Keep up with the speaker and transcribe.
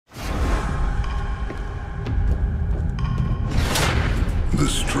The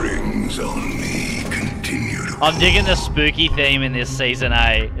strings on me continue to I'm digging the spooky theme in this season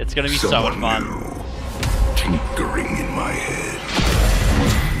A. It's gonna be so much fun. new, tinkering in my head.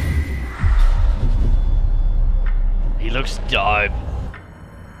 He looks dope.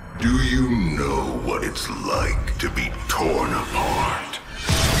 Do you know what it's like to be torn apart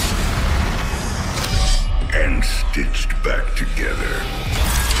and stitched back together?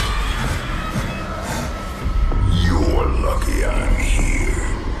 You're lucky I'm here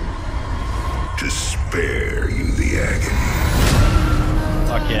to spare you the agony.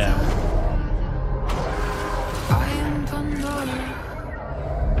 Fuck yeah.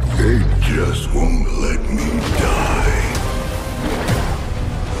 They just won't let me die.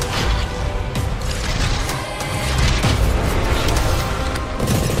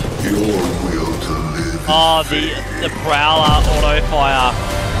 Your will to live. Oh, the Prowler auto fire.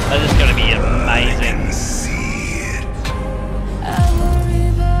 That is gonna be amazing. I can see it.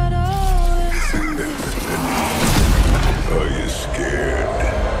 Are you scared?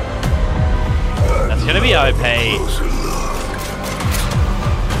 That's gonna be OP. Closer look.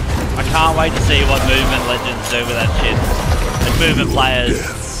 I can't wait to see what movement legends do with that shit. And movement players.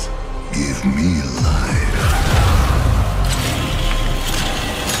 Death, give me life.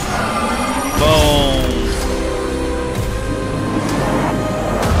 Boom.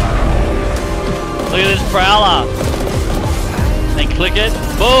 Look at this Prowler. And click it.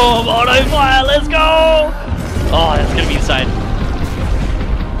 Boom. Auto fire. Let's go. Oh, that's gonna be insane.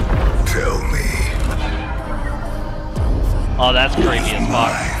 Tell me. Oh, that's creepy as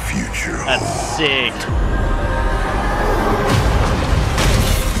My fuck. future. That's sick.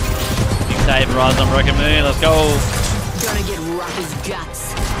 Big save, Rise on Broken Moon. Let's go. Gonna get Rocky's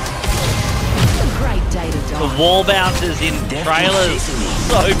guts. Great day to The die. wall bounces in trailers.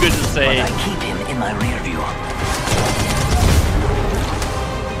 So good to see. I keep him in my rear view.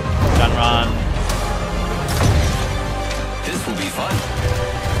 Gun run. This will be fun.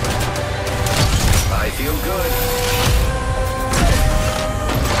 I feel good.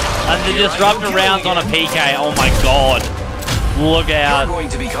 And the disruptor rounds on a PK. Oh my god. Look You're out. going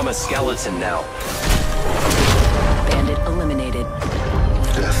to become a skeleton now. Bandit eliminated.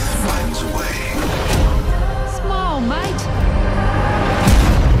 Death finds a way. Small, mate.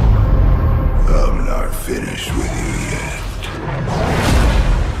 I'm not finished with you yet.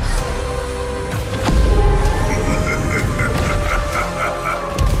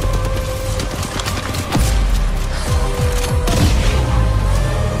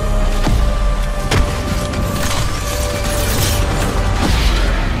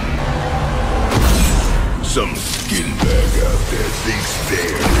 Some skinbag out there thinks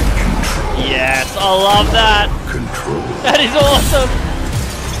they're in control. Yes, I love that. Control. That is awesome.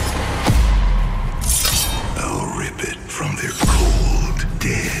 I'll rip it from their cold,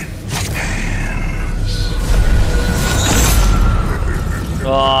 dead hands.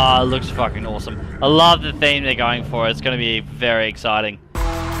 Oh, it looks fucking awesome. I love the theme they're going for. It's going to be very exciting.